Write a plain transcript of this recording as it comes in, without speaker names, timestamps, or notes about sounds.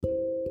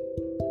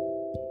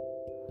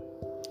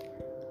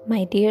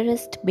My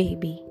dearest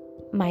baby,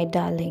 my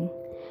darling,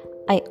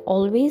 I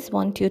always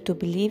want you to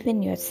believe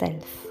in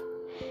yourself.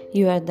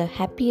 You are the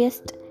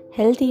happiest,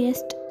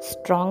 healthiest,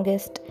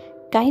 strongest,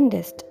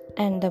 kindest,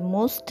 and the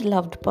most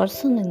loved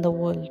person in the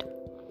world.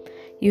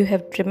 You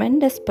have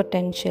tremendous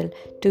potential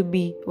to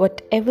be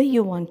whatever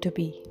you want to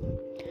be.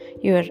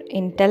 You are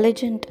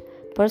intelligent,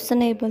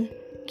 personable,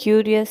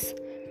 curious,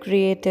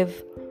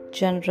 creative,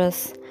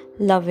 generous,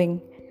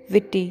 loving,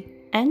 witty,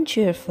 and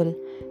cheerful,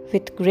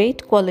 with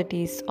great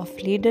qualities of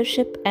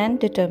leadership and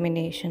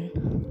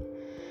determination.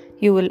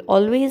 You will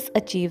always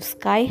achieve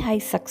sky high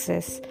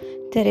success.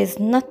 There is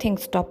nothing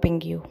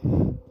stopping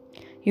you.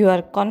 You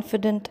are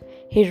confident,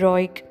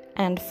 heroic,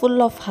 and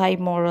full of high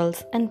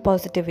morals and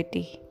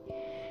positivity.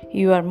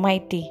 You are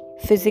mighty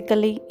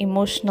physically,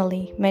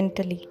 emotionally,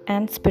 mentally,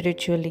 and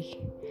spiritually.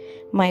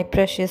 My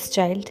precious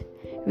child,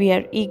 we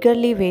are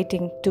eagerly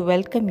waiting to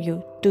welcome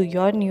you to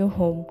your new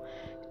home,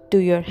 to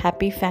your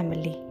happy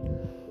family.